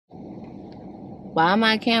Why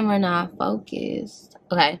my camera not focused?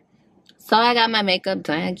 Okay, so I got my makeup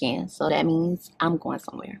done again, so that means I'm going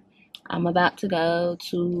somewhere. I'm about to go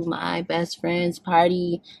to my best friend's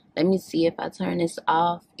party. Let me see if I turn this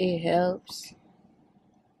off. It helps.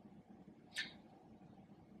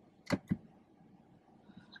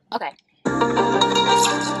 Okay.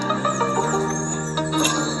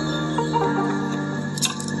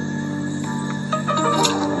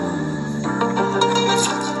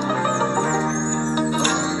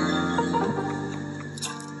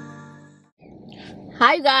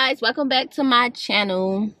 Hi guys, welcome back to my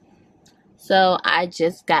channel. So I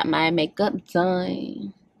just got my makeup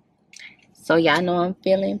done. So y'all know I'm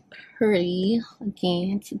feeling pretty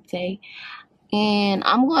again today. And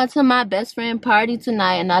I'm going to my best friend party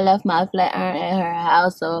tonight, and I left my flat iron at her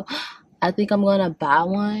house, so I think I'm gonna buy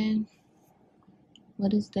one.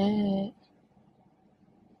 What is that?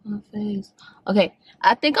 My face. Okay,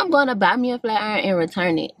 I think I'm gonna buy me a flat iron and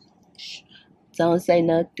return it. Shh, don't say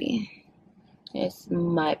nothing. It's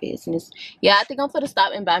my business. Yeah, I think I'm gonna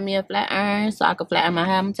stop and buy me a flat iron so I can flat iron my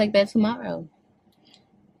hair. I'm gonna take that tomorrow.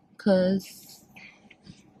 Cause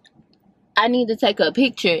I need to take a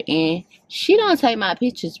picture, and she don't take my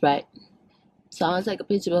pictures right. So I'm gonna take a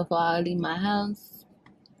picture before I leave my house.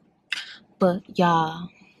 But y'all,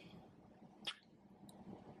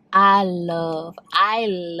 I love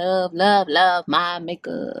my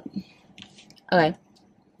makeup. Okay.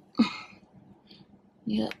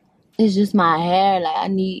 Yep. It's just my hair. Like I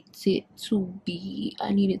need it to be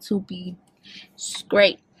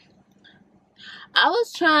straight. I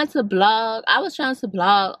was trying to blog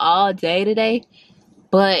all day today,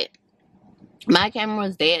 but my camera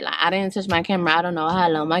was dead. Like I didn't touch my camera. I don't know how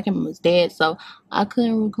long my camera was dead, so I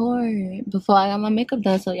couldn't record before I got my makeup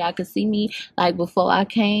done, so y'all could see me. Like before I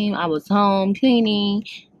came, I was home cleaning,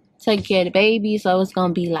 taking care of the baby, so it's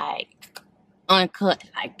gonna be like uncut,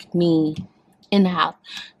 like me in the house.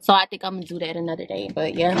 So I think I'm gonna do that another day.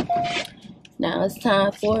 But yeah, now it's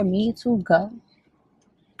time for me to go,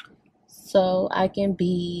 so I can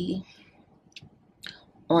be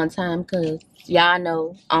on time, because y'all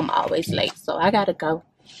know I'm always late, so I gotta go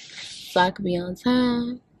so I can be on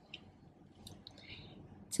time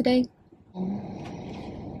today.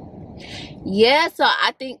 Yeah, so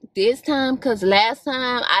I think this time, because last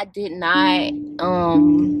time I did not oh,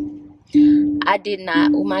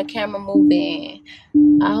 my camera moving.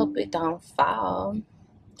 I hope it don't fall.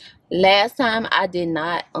 Last time I did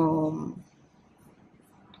not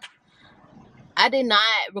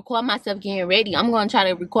record myself getting ready. I'm gonna try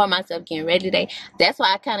to record myself getting ready today. That's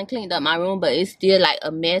why I kind of cleaned up my room, but it's still like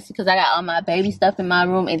a mess because I got all my baby stuff in my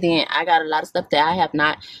room, and then I got a lot of stuff that I have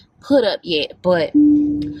not put up yet. But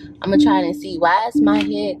I'm gonna try and see. Why is my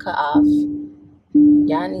head cut off?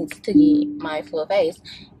 Y'all need to get my full face.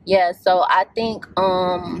 Yeah, so I think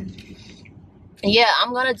yeah,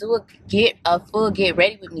 I'm gonna do a full get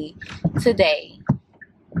ready with me today.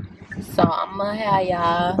 So I'm gonna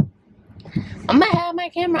have my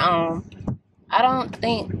camera on. I don't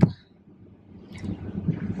think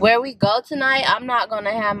where we go tonight, I'm not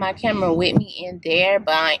gonna have my camera with me in there,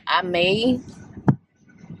 but I may.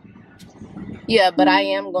 Yeah, but I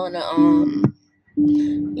am gonna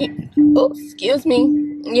oh, excuse me.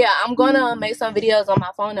 Yeah, I'm gonna make some videos on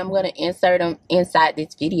my phone. I'm gonna insert them inside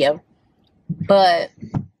this video. But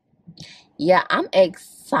yeah, I'm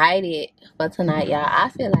excited for tonight, y'all. I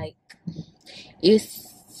feel like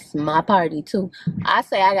it's my party too. I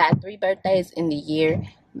say I got 3 birthdays in the year.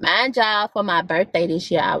 Mind y'all, for my birthday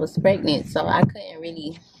this year, I was pregnant, so I couldn't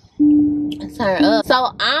really turn up.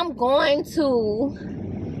 So I'm going to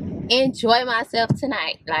enjoy myself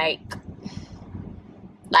tonight. Like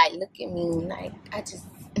look at me. Like I just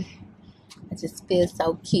feel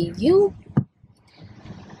so cute.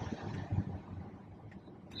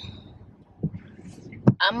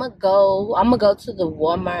 I'm gonna go to the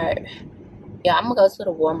Walmart. Yeah, I'm gonna go to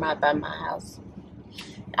the Walmart by my house.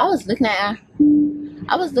 I was looking at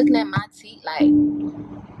my teeth. Like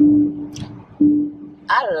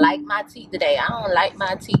I like my teeth today. I don't like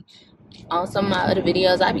my teeth. On some of my other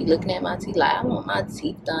videos, I be looking at my teeth like I want my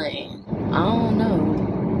teeth done. I don't know.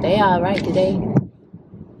 They all right today.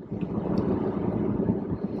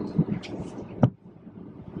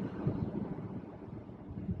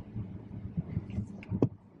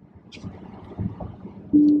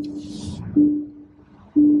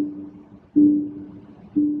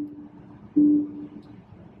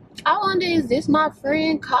 I wonder, is this my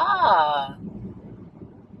friend car?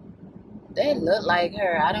 They look like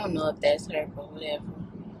her. I don't know if that's her, but whatever.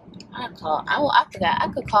 I forgot I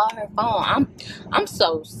could call her phone. I'm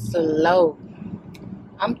so slow.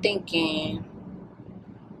 I'm thinking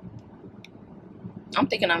I'm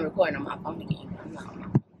thinking I'm recording on my phone again. I'm not.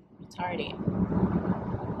 I'm retarded.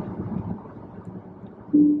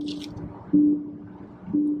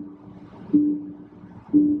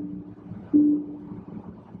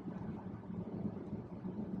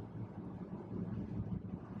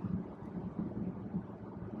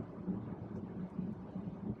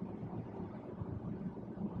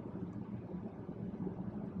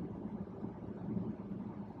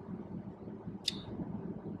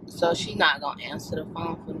 So she's not gonna answer the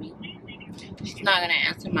phone for me. She's not gonna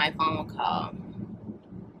answer my phone call.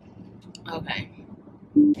 Okay.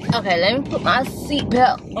 Okay, let me put my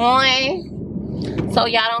seatbelt on so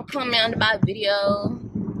y'all don't come under my video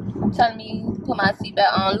telling me to put my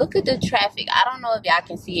seatbelt on. Look at the traffic. I don't know if y'all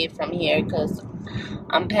can see it from here because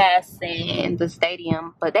I'm passing the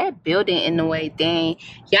stadium, but that building in the way, dang,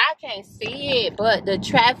 y'all can't see it, but the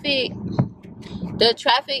traffic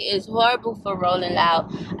is horrible for Rolling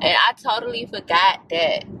Loud. And I totally forgot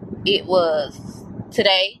that it was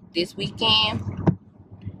today, this weekend.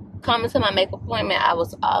 Coming to my makeup appointment, I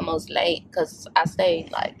was almost late because I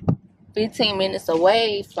stayed like 15 minutes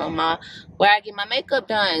away from where I get my makeup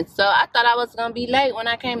done. So I thought I was gonna be late when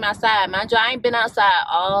I came outside. Mind you, I ain't been outside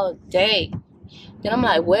all day. Then I'm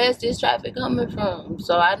like, where's this traffic coming from?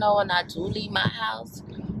 So I know when I do leave my house,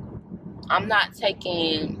 I'm not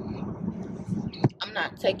taking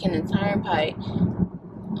the turnpike.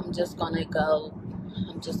 I'm just gonna take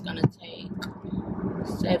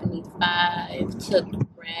 75 to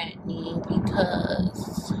Bradney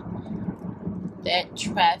because that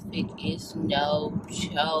traffic is no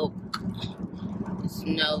joke. It's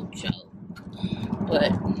no joke.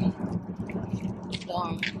 But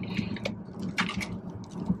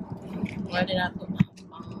where did I put my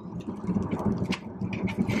phone?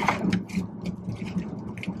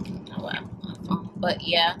 Oh, I put my phone. But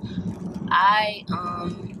yeah,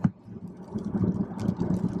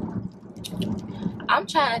 I'm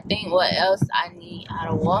trying to think what else I need out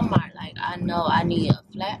of Walmart. Like, I know I need a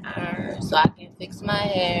flat iron so I can fix my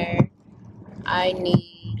hair. I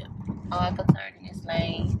need, I can turn in this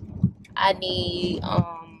lane. I need a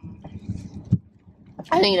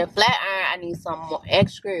flat iron. I need some more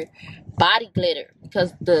extra body glitter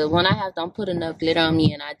because the one I have don't put enough glitter on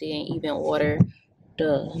me, and I didn't even order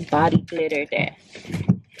the body glitter that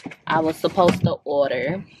I was supposed to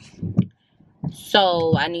order.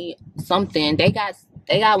 So I need something. They got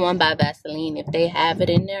one by Vaseline. If they have it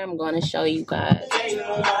in there, I'm gonna show you guys.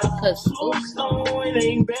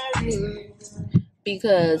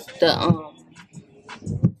 Because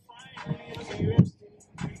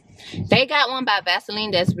they got one by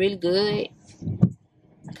Vaseline that's really good.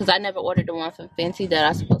 Because I never ordered the one from Fenty that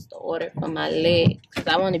I'm supposed to order for my legs. Because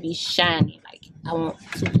I want to be shiny. Like, I want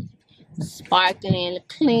to sparkling,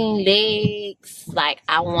 clean legs. Like,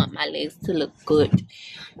 I want my legs to look good.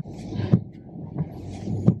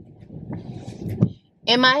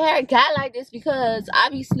 And my hair got like this because I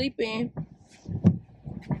be sleeping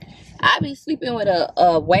with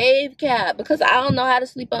a wave cap because I don't know how to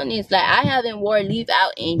sleep on this. Like, I haven't worn leave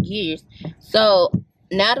out in years. So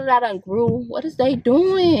now that I done grew, what is they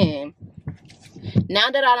doing? Now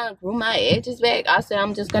that I done grew my edges back, I said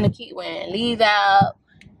I'm just gonna keep wearing leave out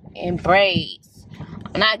and braids.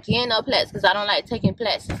 I'm not getting no plaits because I don't like taking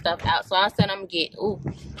plaits and stuff out. So I said I'm gonna get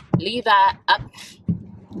Levi.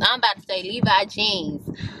 I'm about to say Levi jeans.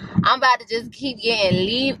 I'm about to just keep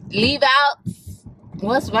getting leave outs.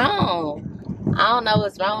 What's wrong? I don't know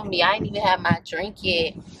what's wrong with me. I ain't even have my drink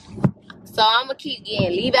yet. So I'm gonna keep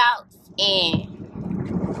getting leave outs and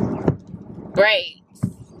braids.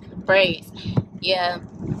 Yeah.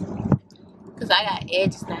 Cause I got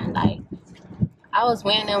edges now. Like, I was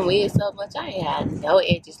wearing them wigs so much, I ain't had no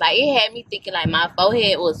edges. Like, it had me thinking like my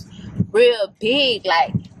forehead was real big.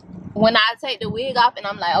 Like, when I take the wig off and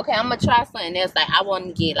I'm like, okay, I'm gonna try something else. Like, I want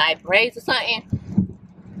to get like braids or something.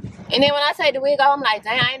 And then when I take the wig off, I'm like,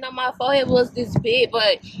 dang, I didn't know my forehead was this big.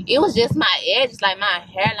 But it was just my edges. Like, my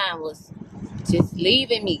hairline was just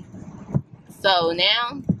leaving me. So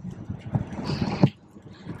now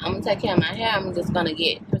I'm gonna take care of my hair. I'm just gonna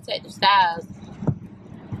get protective styles.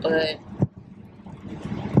 But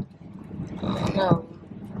I don't know.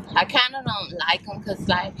 I kind of don't like them because,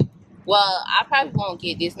 like, well, I probably won't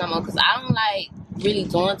get this no more because I don't like really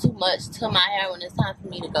doing too much to my hair when it's time for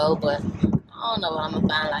me to go. But I don't know what I'm going to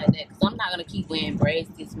find like that because I'm not going to keep wearing braids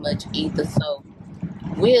this much either. So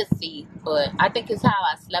we'll see. But I think it's how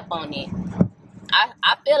I slept on it.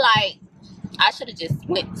 I feel like I should have just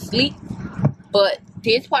went to sleep. But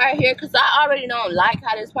this part here, because I already don't like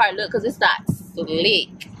how this part look because it's not slick.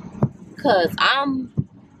 Because I don't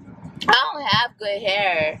have good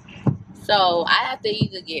hair. So So I have to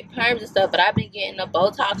either get perms and stuff, but I've been getting a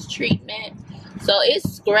Botox treatment. So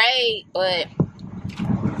it's great, but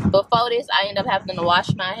before this, I end up having to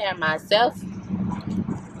wash my hair myself.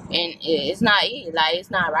 And it's not easy. Like, it's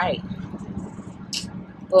not right.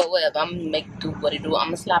 But whatever, I'm gonna make do what it do. I'm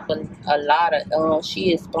gonna slap a lot of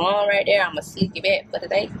she is blonde right there. I'm gonna slick it back for the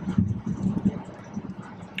day.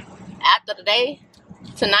 After the day,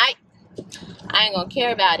 tonight, I ain't gonna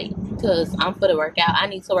care about it because I'm for the workout. I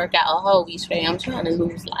need to work out a whole week straight. I'm trying to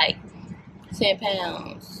lose like 10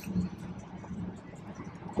 pounds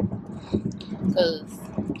because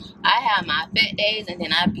I have my fat days and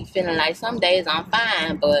then I be feeling like some days I'm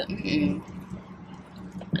fine, but I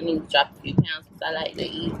need to drop a few pounds because I like to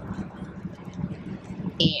eat.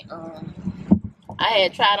 And I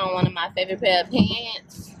had tried on one of my favorite pair of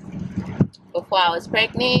pants before I was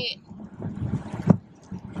pregnant.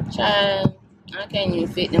 Child, I can't even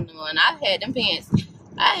fit them no more. And I had them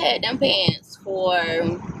pants for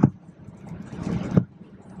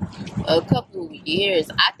a couple of years.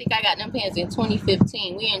 I think I got them pants in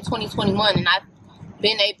 2015. We're in 2021 and I've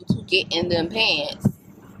been able to get in them pants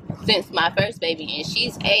since my first baby, and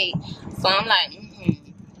she's 8. So I'm like,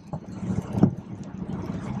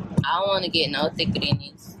 I don't want to get no thicker than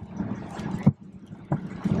this.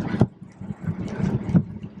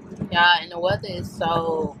 Y'all, and the weather is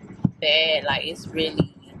so bad. Like, it's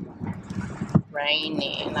really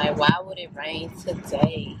raining. Like, why would it rain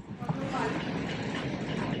today?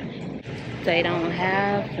 They don't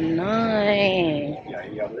have none.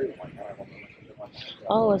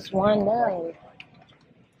 Oh, it's one left.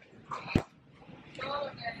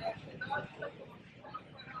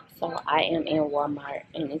 So I am in Walmart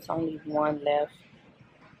and it's only one left.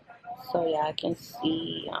 So y'all can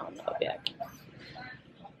see. I don't know if y'all can see.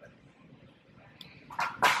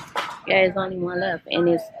 Yeah, it's only one left and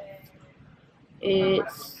it's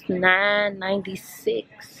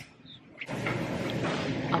 $9.96.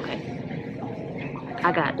 Okay.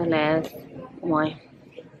 I got the last one.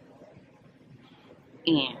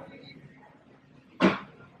 And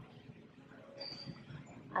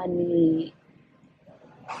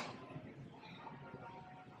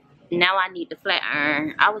now I need the flat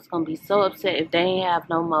iron. I was gonna be so upset if they ain't have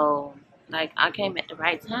no more. Like, I came at the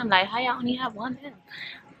right time. Like, how y'all only have one left?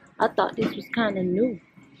 I thought this was kind of new.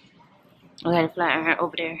 I got a flat iron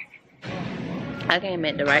over there. I came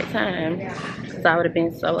at the right time because I would have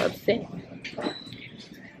been so upset.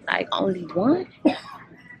 Like, only one?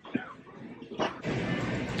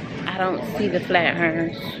 I don't see the flat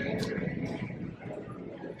irons.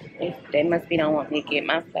 They must be don't want me to get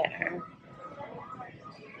my flat iron.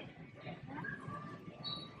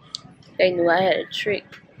 They knew I had a trick.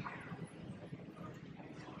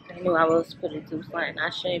 They knew I was put it through something I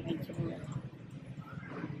shouldn't be doing.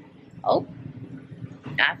 Oh,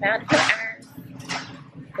 I found the flat iron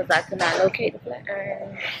because I could not locate the flat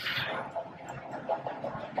iron.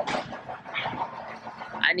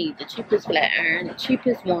 I need the cheapest flat iron, the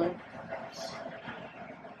cheapest one.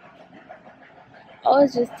 Oh,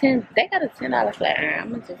 it's just 10. They got a $10 flat iron.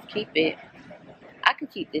 I'm gonna just keep it. I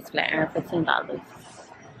could keep this flat iron for $10.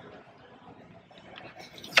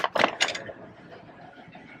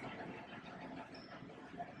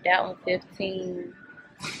 That one 15.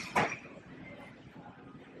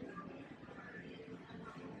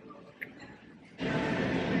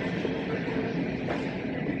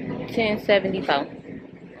 $10.74.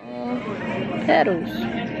 Petals.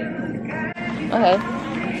 Okay.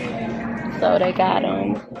 So they got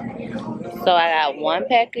them. So I got one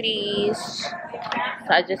pack of these. So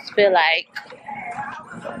I just feel like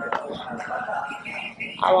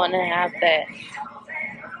I want to have that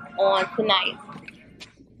on tonight.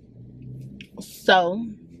 So,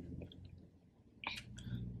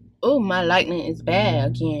 oh, my lightning is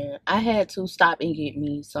bad again. I had to stop and get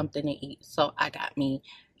me something to eat. So I got me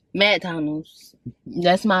McDonald's.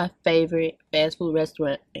 That's my favorite fast food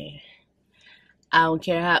restaurant. I don't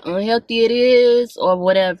care how unhealthy it is or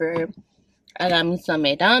whatever. I got me some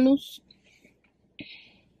McDonald's.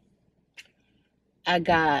 I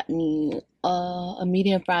got me a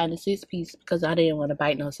medium fry and a 6-piece because I didn't want to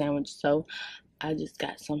bite no sandwich. So I just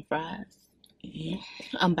got some fries.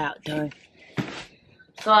 I'm about done.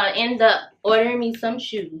 So I ended up ordering me some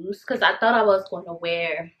shoes because I thought I was going to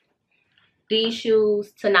wear these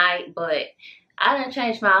shoes tonight, but I done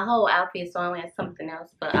changed my whole outfit, so I'm wearing something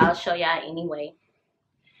else, but I'll show y'all anyway.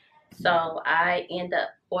 So I end up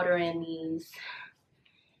ordering these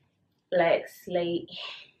black slate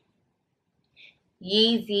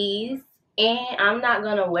Yeezys, and I'm not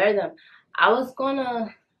gonna wear them. I was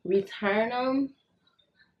gonna return them,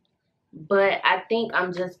 but I think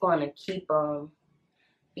I'm just gonna keep them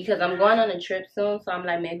because I'm going on a trip soon. So I'm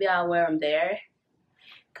like, maybe I'll wear them there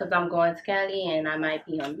because I'm going to Cali and I might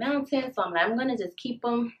be on the mountain. So I'm like, I'm going to just keep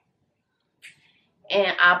them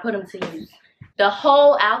and I'll put them to use. The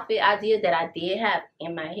whole outfit idea that I did have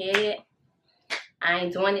in my head, I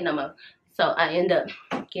ain't doing it no more. So I end up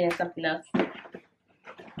getting something else.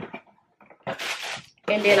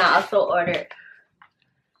 And then I also ordered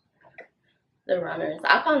the runners.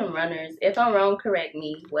 I call them runners. If I'm wrong, correct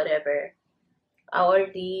me, whatever. I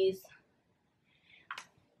ordered these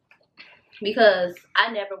because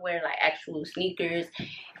I never wear like actual sneakers.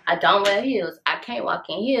 I don't wear heels. I can't walk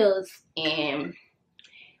in heels, and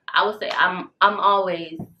I would say I'm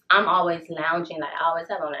always lounging. Like I always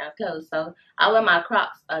have on lounge clothes. So I wear my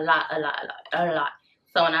Crocs a lot.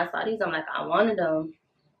 So when I saw these, I'm like, I wanted them,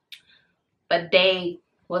 but they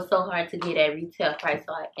was so hard to get at retail price.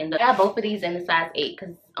 So I ended up, I got both of these in the size 8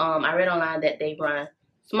 because I read online that they run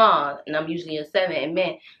small, and I'm usually a 7 in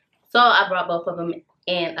men. So I brought both of them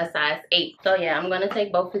in a size 8. So yeah, I'm gonna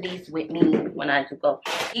take both of these with me when I do go.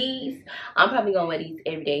 These, I'm probably gonna wear these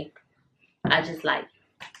every day. I just like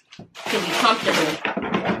to be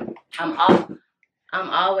comfortable. I'm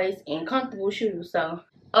always in comfortable shoes. So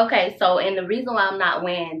okay, so and the reason why I'm not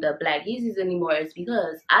wearing the black Yeezys anymore is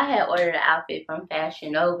because I had ordered an outfit from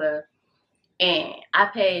Fashion Nova and I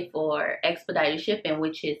paid for expedited shipping,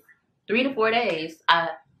 which is 3 to 4 days.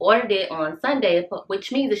 I ordered it on Sunday,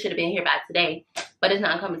 which means it should have been here by today, but it's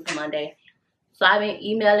not coming till Monday. So I've been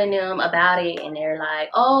emailing them about it, and they're like,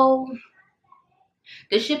 oh,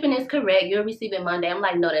 the shipping is correct, you'll receive it Monday. I'm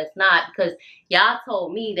like, no, that's not, because y'all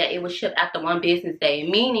told me that it was shipped after 1 business day,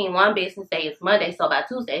 meaning 1 business day is Monday, so by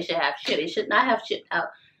Tuesday it should have shipped. It should not have shipped out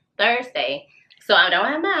Thursday. So I don't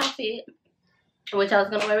have my outfit, which I was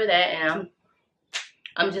gonna wear with that, and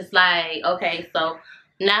I'm just like, okay, so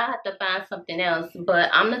now I have to find something else. But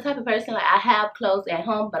I'm the type of person, like, I have clothes at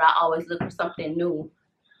home, but I always look for something new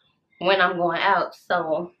when I'm going out.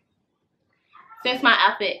 So since my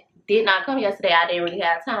outfit did not come yesterday, I didn't really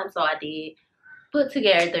have time, so I put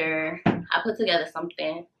together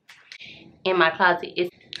something in my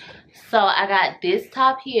closet. So I got this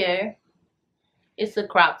top here. It's a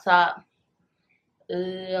crop top.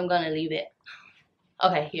 I'm gonna leave it.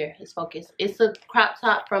 Okay, here, it's focused. It's a crop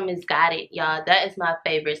top from Misguided, y'all. That is my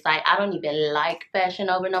favorite site. I don't even like Fashion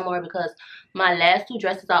Nova no more because my last 2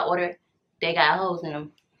 dresses I ordered, they got holes in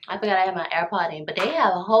them. I forgot I had my AirPod in, but they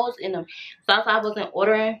have holes in them. So I wasn't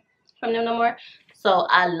ordering from them no more. So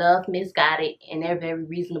I love Misguided, and they're very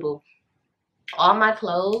reasonable. All my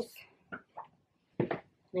clothes, let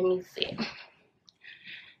me see.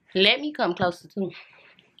 Let me come closer too.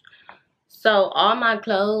 So all my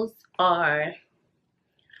clothes are,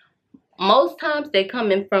 most times they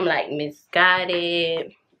come in from like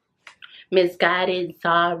Misguided,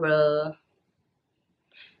 Zara,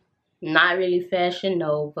 not really Fashion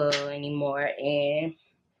Nova anymore, and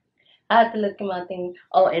I have to look at my thing.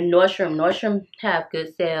 Oh, and Nordstrom have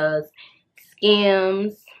good sales.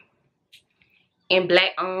 Skims and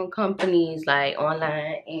black owned companies like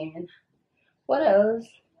online, and what else?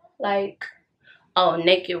 Like, oh,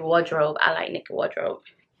 Naked Wardrobe. I like Naked Wardrobe.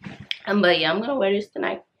 But yeah, I'm gonna wear this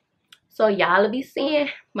tonight. So y'all will be seeing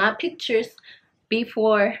my pictures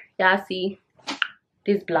before y'all see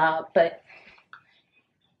this vlog.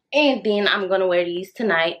 And then I'm gonna wear these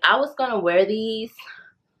tonight. I was gonna wear these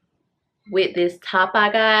with this top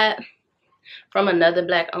I got from another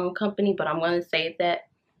black owned company, but I'm gonna save that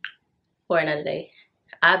for another day.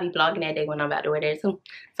 I'll be vlogging that day when I'm about to wear that too.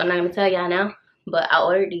 So I'm not gonna tell y'all now, but I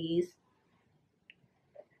ordered these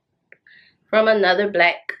from another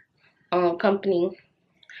black owned company.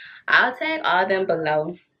 I'll tag all of them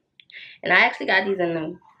below. And I actually got these in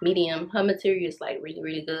the medium. Her material is like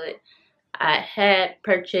really good. I had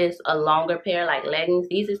purchased a longer pair, like leggings.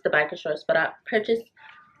 These is the biker shorts, but I purchased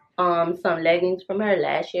some leggings from her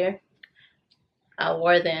last year. I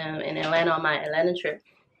wore them in Atlanta on my Atlanta trip,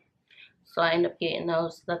 so I ended up getting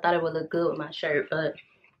those. I thought it would look good with my shirt, but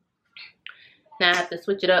now I have to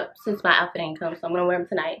switch it up since my outfit ain't come, so I'm gonna wear them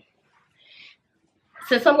tonight.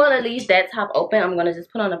 Since I'm gonna leave that top open, I'm gonna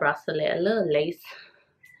just put on a bracelet, a little lace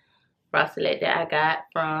bracelet that I got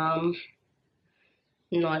from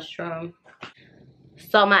Nordstrom.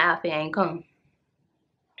 So my outfit ain't come.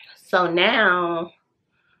 So now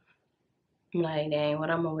I'm like, dang, what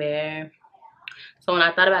I'm gonna wear? So when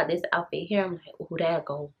I thought about this outfit here, I'm like, oh, that'll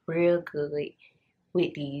go real good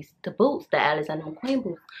with the boots, the Alexander McQueen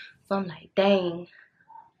boots. So I'm like, dang.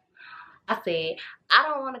 I said, I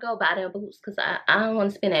don't want to go buy them boots because I don't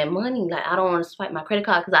want to spend that money. Like, I don't want to swipe my credit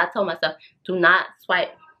card, because I told myself, do not swipe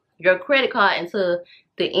your credit card until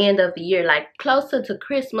the end of the year. Like, closer to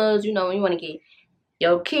Christmas, you know, when you want to get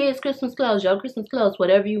your kids' Christmas clothes, your Christmas clothes,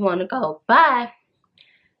 whatever you want to go buy.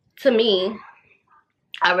 To me,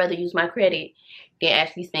 I'd rather use my credit than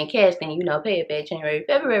actually spend cash than, you know, pay it back January,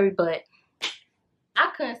 February. But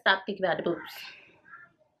I couldn't stop thinking about the boots.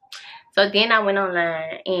 So then I went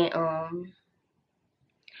online and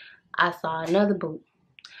I saw another boot.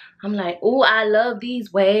 I'm like, oh, I love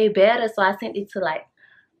these way better. So I sent it to like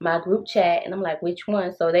my group chat and I'm like, which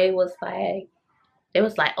one? So they was like,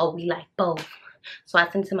 oh, we like both. So I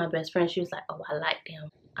sent it to my best friend. She was like, oh, I like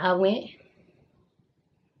them. I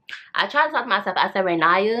tried to talk to myself. I said,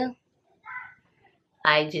 Renaya,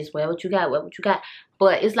 I just wear what you got, wear what you got.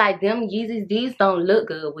 But it's like them Yeezys, these don't look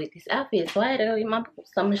good with this outfit. So I had to go get my boots.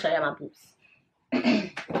 So I'm gonna show you my boots.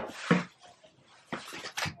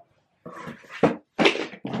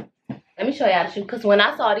 Let me show y'all the shoe. Cause when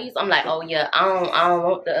I saw these, I'm like, oh yeah, I don't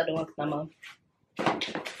want the other ones no more.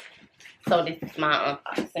 So this is my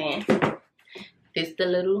unboxing. This the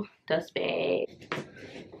little dust bag.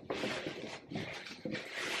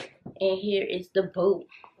 And here is the boot.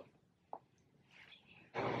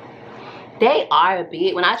 They are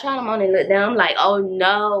big. When I tried them on and look down, I'm like, oh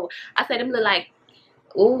no. I said them look like,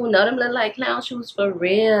 ooh, no, them look like clown shoes for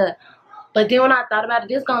real. But then when I thought about it,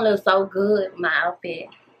 this gonna look so good with my outfit.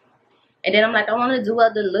 And then I'm like, I want to do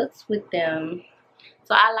other looks with them.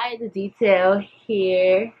 So I like the detail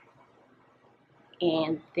here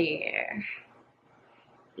and there.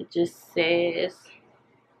 It just says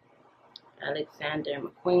Alexander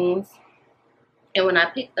McQueen's. And when I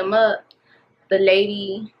picked them up, the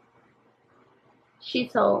lady, she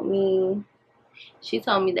told me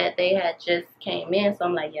that they had just came in. So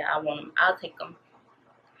I'm like, yeah, I want them. I'll take them.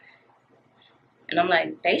 And I'm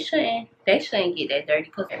like, they shouldn't get that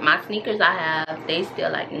dirty, because my sneakers I have, they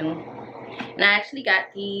still like new. And I actually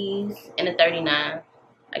got these in a 39.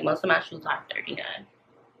 Like most of my shoes are 39.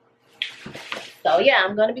 So yeah,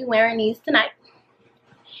 I'm gonna be wearing these tonight.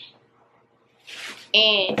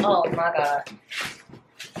 And oh my god,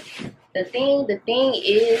 the thing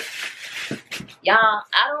is, y'all,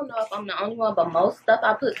 I don't know if I'm the only one, but most stuff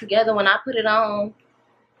I put together, when I put it on,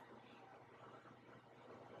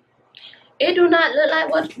 it do not look like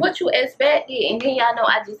what you expected. And then y'all know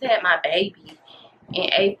I just had my baby in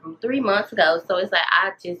April, 3 months ago. So it's like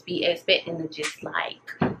I just be expecting to just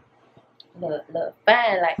like look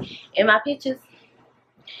fine like in my pictures.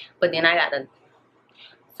 But then I gotta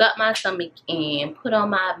suck my stomach and put on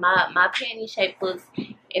my panty shaped looks.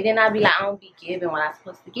 And then I be like, I don't be giving what I'm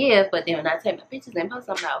supposed to give. But then when I take my pictures and post,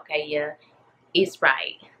 I'm like, okay, yeah, it's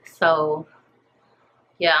right. So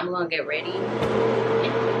yeah, I'm gonna get ready.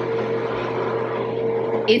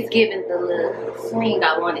 It's giving the little swing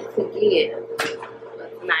I wanted to give for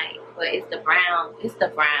tonight. But it's the brown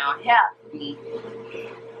hair for me.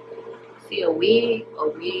 See, a wig,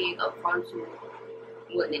 a frontal,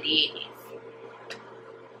 what it is.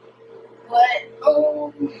 But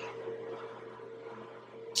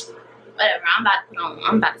whatever, I'm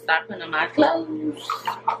about to start putting on my clothes.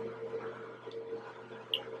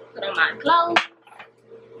 Put on my clothes.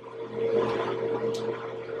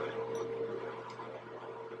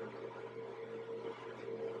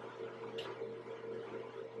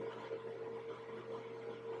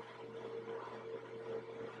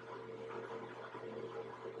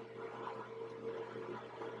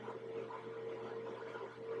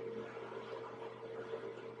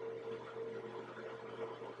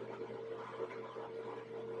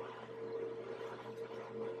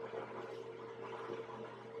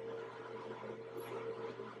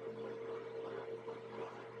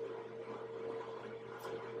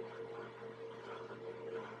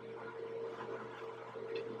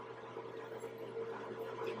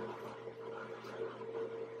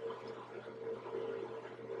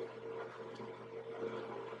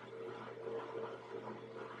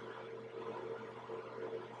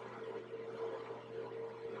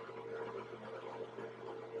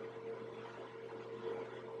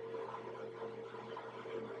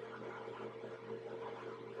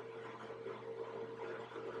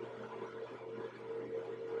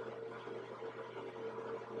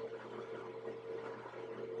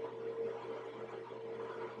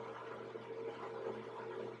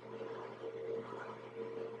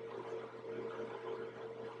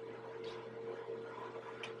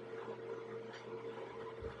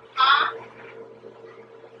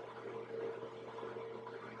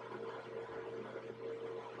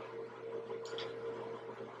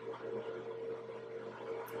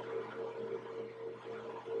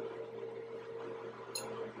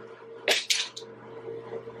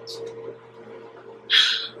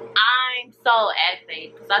 I'm so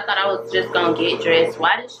aggravated because I thought I was just gonna get dressed.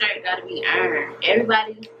 Why this shirt gotta be earned?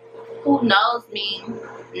 Everybody who knows me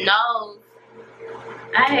knows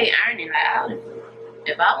I hate ironing. Like,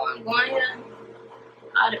 if I wasn't going here,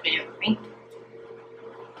 I'd have been thinking.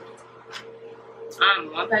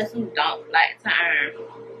 I'm one person who don't like to iron.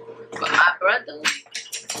 But my brother,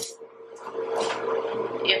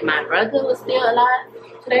 if my brother was still alive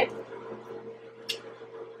today,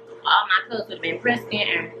 all my clothes would have been pressed and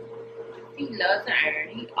ironed. He loves to iron.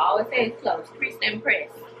 He always has clothes pressed and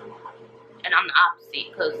pressed. And I'm the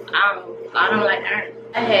opposite, because I don't like ironing.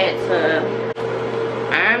 I had to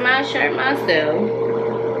iron my shirt myself.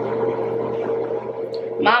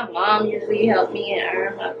 My mom usually helps me and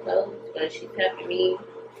iron my clothes, but she's helping me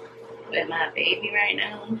with my baby right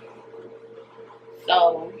now.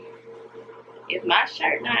 So if my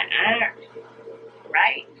shirt not ironed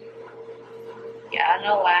right, y'all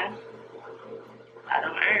know why I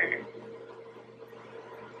don't iron.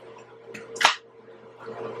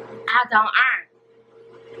 I don't iron.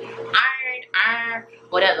 Iron,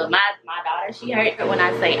 whatever. My daughter, she hurt her when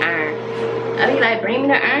I say iron. I be like, bring me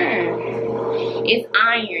the iron. It's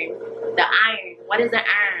iron. The iron. What is an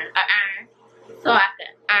iron? An iron. So I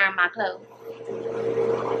can iron my clothes.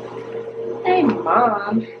 Hey,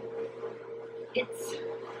 Mom.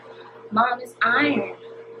 Mom, it's iron.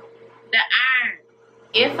 The iron.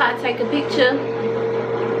 If I take a picture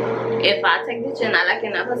and I like it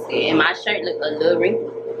enough to see it, and my shirt look a little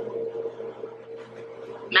wrinkled,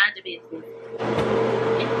 mind your business.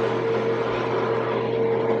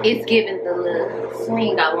 It's giving the little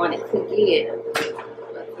swing I wanted to give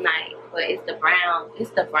tonight, but it's the brown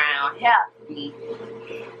hair for me.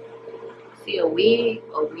 See, a wig,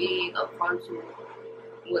 a frontal,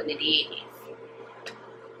 wouldn't it is.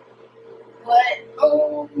 But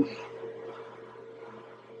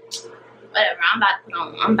whatever.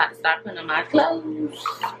 I'm about to start putting on my clothes.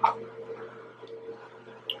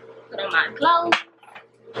 Put on my clothes.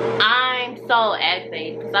 I'm so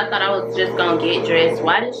aggravated because I thought I was just gonna get dressed.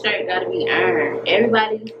 Why this shirt gotta be ironed?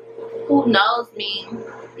 Everybody who knows me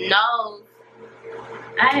knows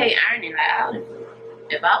I hate ironing. Like,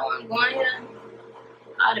 if I wasn't going here,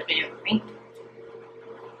 I'd have been thinking.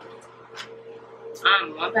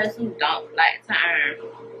 I'm one person who don't like to iron.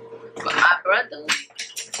 But my brother,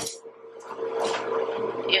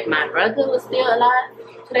 if my brother was still alive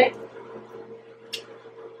today,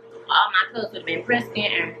 all my clothes would have been pressed and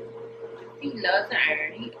ironed. He loves to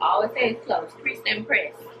iron. He always has clothes pressed and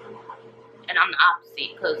pressed. And I'm the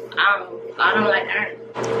opposite, because I don't like ironing.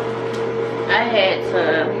 I had to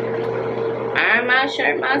iron my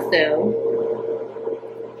shirt myself.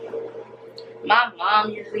 My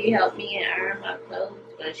mom usually helps me and iron my clothes,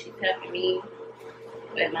 but she's helping me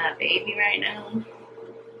with my baby right now.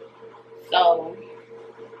 So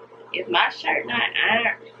if my shirt not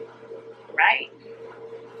ironed right,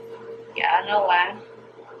 y'all know why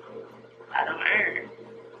I don't iron.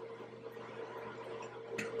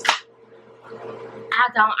 I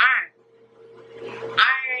don't iron.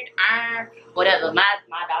 Iron, whatever. My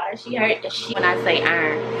daughter, she hurt when I say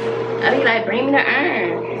iron. I be like, bring me the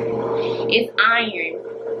iron. It's iron.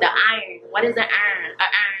 The iron. What is an iron?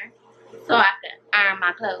 An iron. So I can iron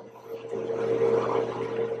my clothes.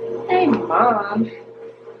 Hey, Mom.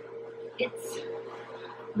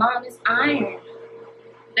 Mom, it's iron.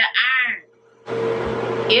 The iron.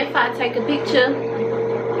 If I take a picture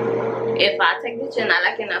and I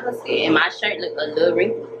like it enough to see it, and my shirt look a little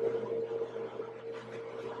wrinkled,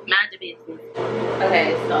 mind your business.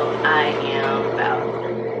 Okay, so I am about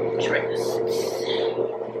dressed.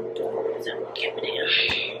 So give it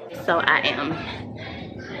in. So I am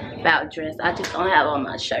about dressed. I just don't have on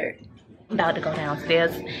my shirt. I'm about to go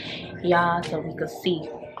downstairs, y'all, so we can see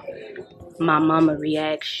my mama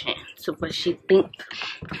reaction to what she think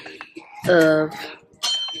about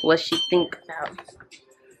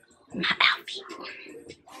my outfit.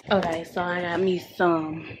 Okay, so I got me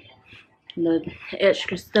some little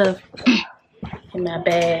extra stuff in my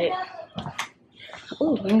bag.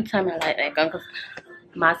 Ooh, let me turn my light back on because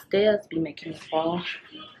my stairs be making me fall.